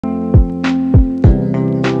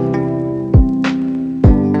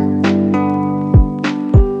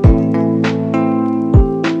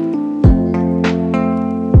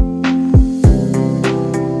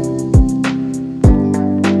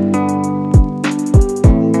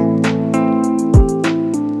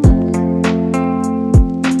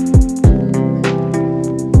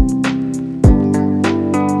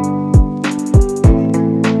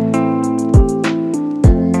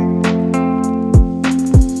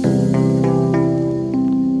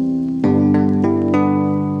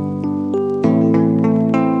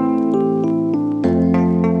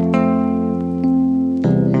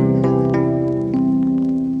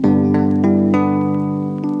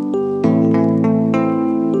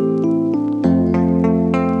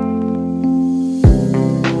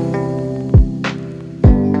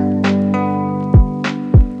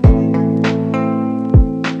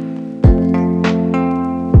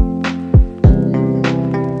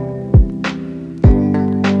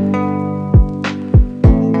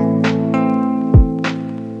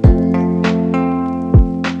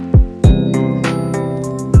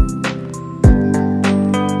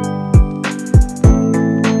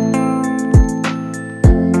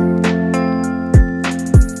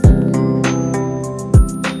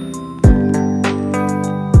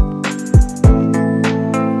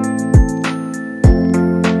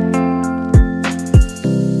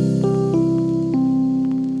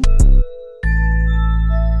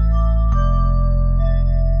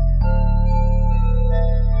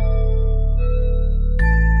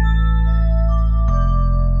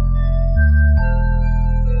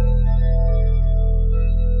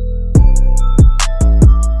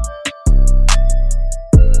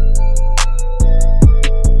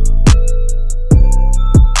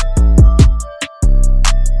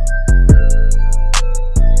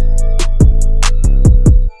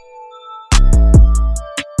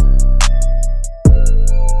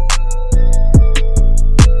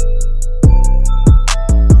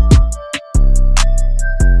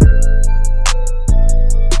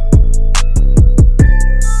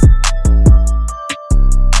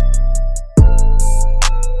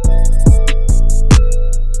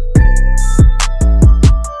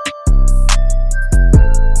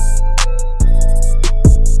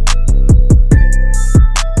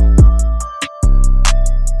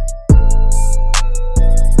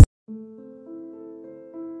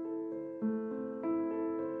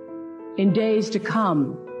in days to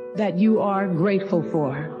come that you are grateful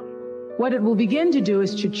for. What it will begin to do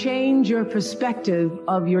is to change your perspective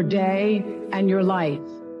of your day and your life.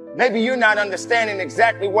 Maybe you're not understanding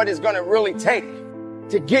exactly what it's going to really take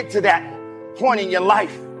to get to that point in your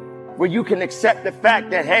life where you can accept the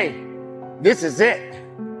fact that, hey, this is it.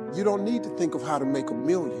 You don't need to think of how to make $1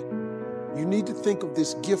 million. You need to think of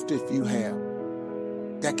this gift that you have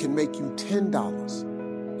that can make you $10.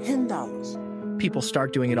 $10. People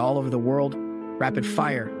start doing it all over the world, rapid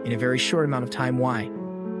fire, in a very short amount of time. Why?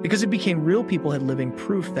 Because it became real people had living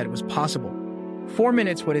proof that it was possible. 4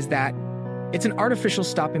 minutes, what is that? It's an artificial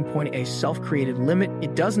stopping point, a self-created limit.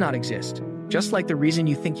 It does not exist, just like the reason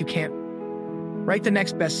you think you can't write the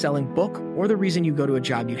next best-selling book or the reason you go to a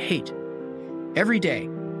job you hate. Every day,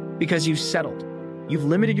 because you've settled. You've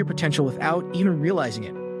limited your potential without even realizing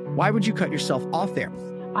it. Why would you cut yourself off there?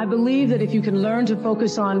 I believe that if you can learn to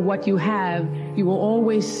focus on what you have, you will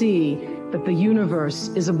always see that the universe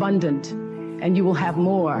is abundant and you will have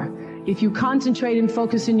more. If you concentrate and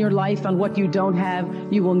focus in your life on what you don't have,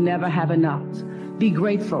 you will never have enough. Be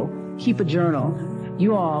grateful. Keep a journal.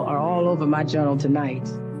 You all are all over my journal tonight.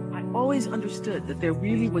 I always understood that there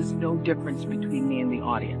really was no difference between me and the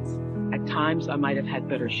audience. At times, I might have had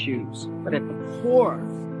better shoes, but at the core,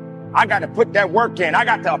 I got to put that work in. I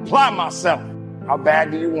got to apply myself. How bad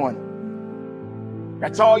do you want it?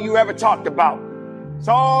 That's all you ever talked about. It's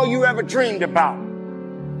all you ever dreamed about.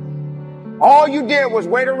 All you did was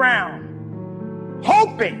wait around,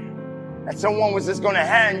 hoping that someone was just going to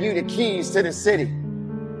hand you the keys to the city.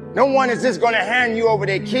 No one is just going to hand you over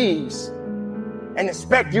their keys and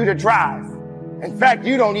expect you to drive. In fact,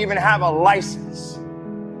 you don't even have a license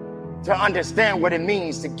to understand what it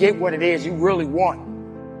means to get what it is you really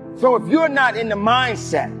want. So if you're not in the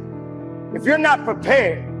mindset, if you're not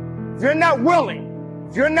prepared, if you're not willing,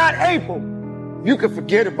 if you're not able, you can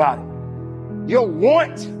forget about it. Your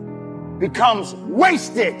want becomes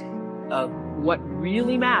wasted. What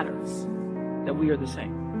really matters, that we are the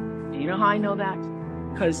same. Do you know how I know that?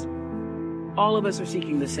 Because all of us are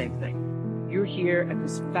seeking the same thing. You're here at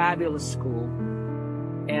this fabulous school,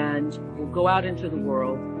 and we'll go out into the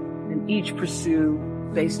world and each pursue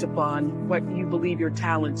based upon what you believe your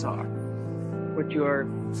talents are, what your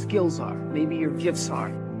skills are, maybe your gifts are,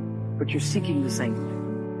 but you're seeking the same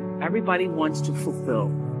thing. Everybody wants to fulfill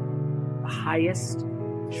the highest,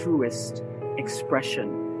 truest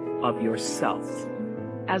expression of yourself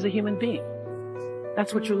as a human being.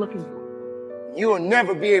 That's what you're looking for. You will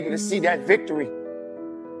never be able to see that victory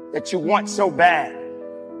that you want so bad.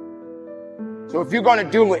 So if you're going to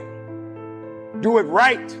do it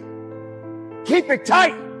right. Keep it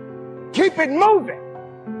tight. Keep it moving.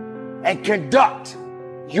 And conduct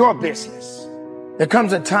your business. There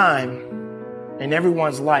comes a time in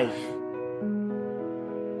everyone's life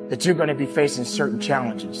that you're going to be facing certain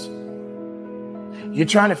challenges. You're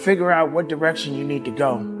trying to figure out what direction you need to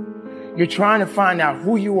go. You're trying to find out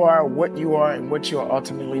who you are, and what you're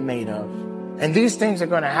ultimately made of. And these things are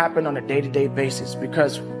going to happen on a day-to-day basis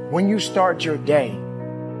because when you start your day,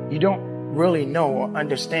 you don't really know or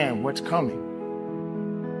understand what's coming.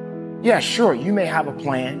 Yeah, sure, you may have a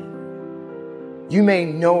plan. You may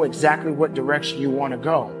know exactly what direction you want to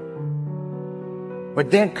go. But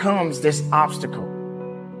then comes this obstacle,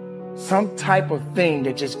 some type of thing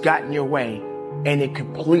that just got in your way, and it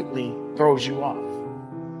completely throws you off.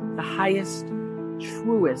 The highest,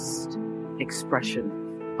 truest expression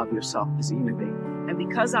of yourself as a human being. And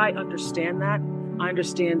because I understand that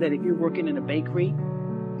if you're working in a bakery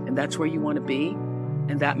and that's where you want to be,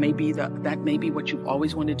 and that may be what you've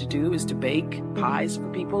always wanted to do, is to bake pies for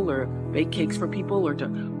people or bake cakes for people or to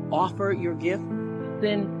offer your gift,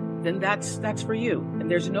 then that's for you. And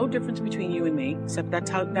there's no difference between you and me, except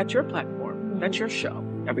that's your platform. That's your show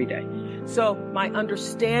every day. So my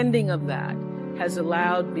understanding of that has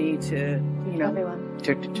allowed me to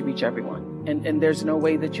reach everyone. And there's no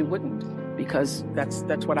way that you wouldn't, because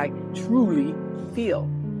that's what I truly feel.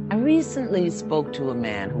 I recently spoke to a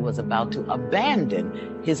man who was about to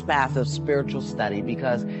abandon his path of spiritual study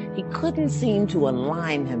because he couldn't seem to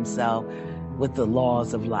align himself with the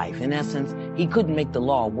laws of life. In essence, he couldn't make the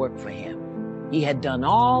law work for him. He had done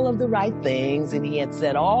all of the right things and he had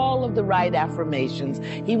said all of the right affirmations.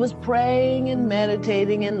 He was praying and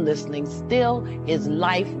meditating and listening. Still, his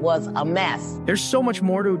life was a mess. There's so much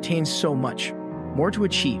more to attain, so much more to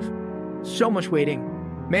achieve, so much waiting.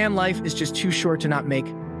 Man, life is just too short to not make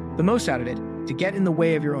the most out of it, to get in the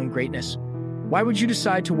way of your own greatness. Why would you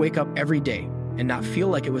decide to wake up every day and not feel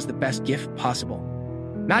like it was the best gift possible?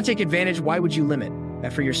 Not take advantage? Why would you limit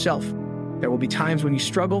that for yourself? There will be times when you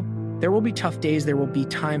struggle. There will be tough days. There will be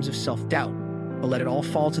times of self-doubt. but let it all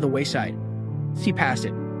fall to the wayside. See past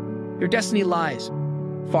it. Your destiny lies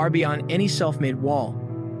far beyond any self-made wall.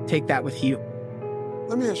 Take that with you.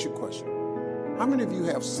 Let me ask you a question. How many of you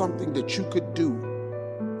have something that you could do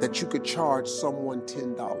that you could charge someone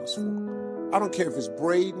 $10 for? I don't care if it's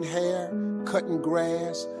braiding hair, cutting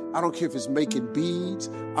grass. I don't care if it's making beads.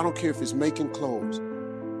 I don't care if it's making clothes.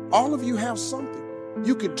 All of you have something.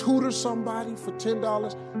 You can tutor somebody for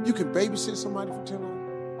 $10. You can babysit somebody for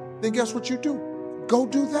 $10. Then guess what you do? Go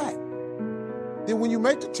do that. Then when you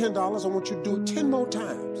make the $10, I want you to do it 10 more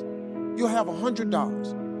times. You'll have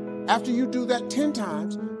 $100. After you do that 10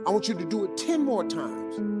 times, I want you to do it 10 more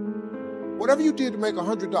times. Whatever you did to make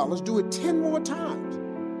 $100, do it 10 more times.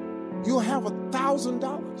 You'll have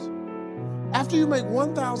 $1,000. After you make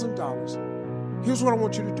 $1,000, here's what I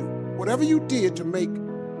want you to do. Whatever you did to make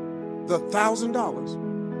the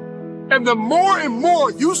 $1,000. And the more and more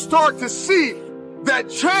you start to see that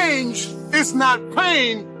change is not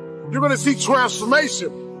pain, you're going to see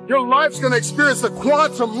transformation. Your life's going to experience a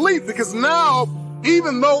quantum leap, because now,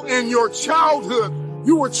 even though in your childhood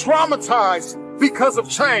you were traumatized because of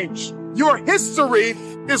change, your history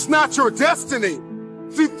is not your destiny.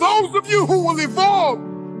 See, those of you who will evolve,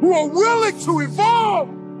 who are willing to evolve,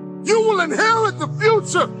 you will inherit the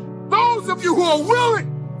future. Those of you who are willing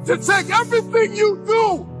to take everything you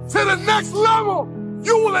do to the next level,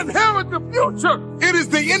 you will inherit the future. It is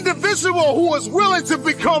the individual who is willing to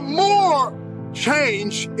become more.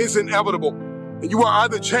 Change is inevitable. And you are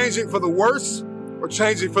either changing for the worse or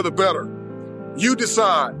changing for the better. You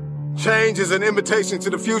decide. Change is an invitation to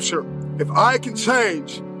the future. If I can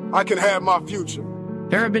change, I can have my future.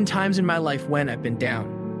 There have been times in my life when I've been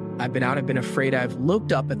down. I've been out, I've been afraid, I've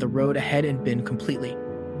looked up at the road ahead and been completely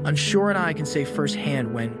unsure, and I can say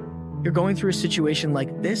firsthand when you're going through a situation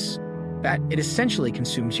like this, that it essentially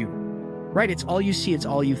consumes you. Right? It's all you see, it's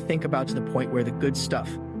all you think about, to the point where the good stuff,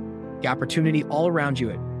 the opportunity all around you,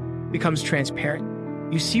 it becomes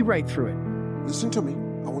transparent. You see right through it. Listen to me.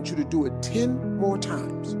 I want you to do it 10 more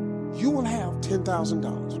times. You will have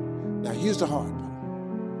 $10,000. Now, here's the hard part.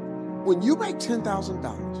 When you make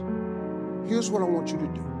 $10,000, here's what I want you to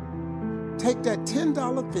do. Take that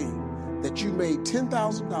 $10 thing that you made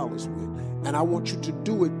 $10,000 with, and I want you to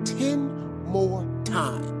do it 10 more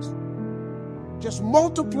times. Just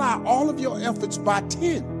multiply all of your efforts by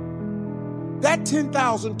 10. That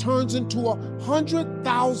 10,000 turns into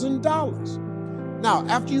 $100,000. Now,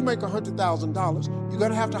 after you make $100,000, you're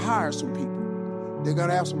going to have to hire some people. They're going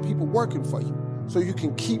to have some people working for you so you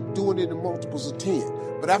can keep doing it in multiples of 10.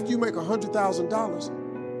 But after you make $100,000,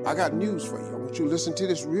 I got news for you. I want you to listen to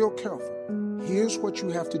this real careful. Here's what you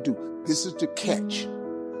have to do. This is the catch.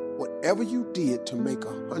 Whatever you did to make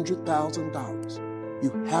 $100,000,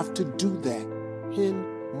 you have to do that 10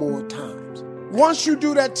 more times. Once you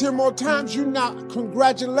do that 10 more times,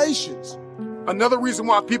 congratulations. Another reason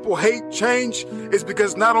why people hate change is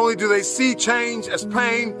because not only do they see change as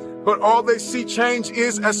pain, but all they see change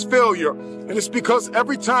is as failure. And it's because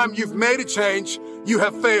every time you've made a change, you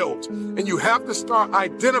have failed. And you have to start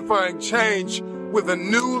identifying change with a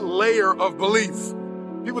new layer of belief.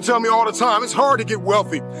 People tell me all the time, it's hard to get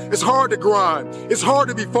wealthy. It's hard to grind. It's hard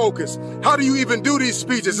to be focused. How do you even do these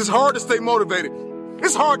speeches? It's hard to stay motivated.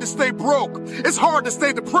 It's hard to stay broke. It's hard to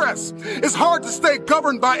stay depressed. It's hard to stay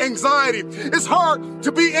governed by anxiety. It's hard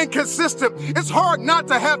to be inconsistent. It's hard not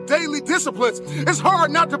to have daily disciplines. It's hard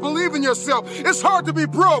not to believe in yourself. It's hard to be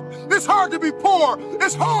broke. It's hard to be poor.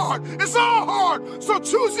 It's hard. It's all hard. So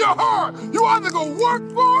choose your heart. You either go work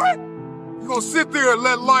for it, you're going to sit there and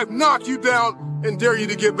let life knock you down and dare you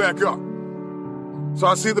to get back up. So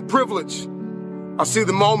I see the privilege. I see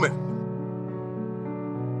the moment.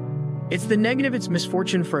 It's the negative, it's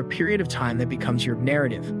misfortune for a period of time that becomes your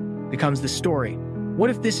narrative, becomes the story. What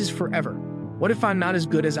if this is forever? What if I'm not as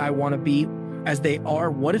good as I want to be, as they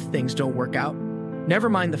are? What if things don't work out? Never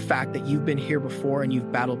mind the fact that you've been here before and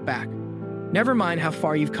you've battled back. Never mind how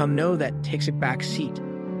far you've come. Know that takes a back seat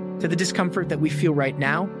to the discomfort that we feel right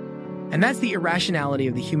now. And that's the irrationality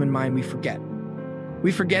of the human mind we forget.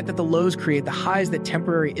 We forget that the lows create the highs, that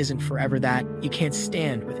temporary isn't forever, that you can't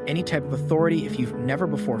stand with any type of authority if you've never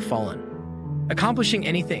before fallen. Accomplishing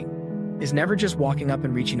anything is never just walking up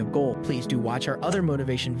and reaching a goal. Please do watch our other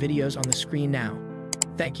motivation videos on the screen now.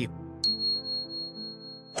 Thank you.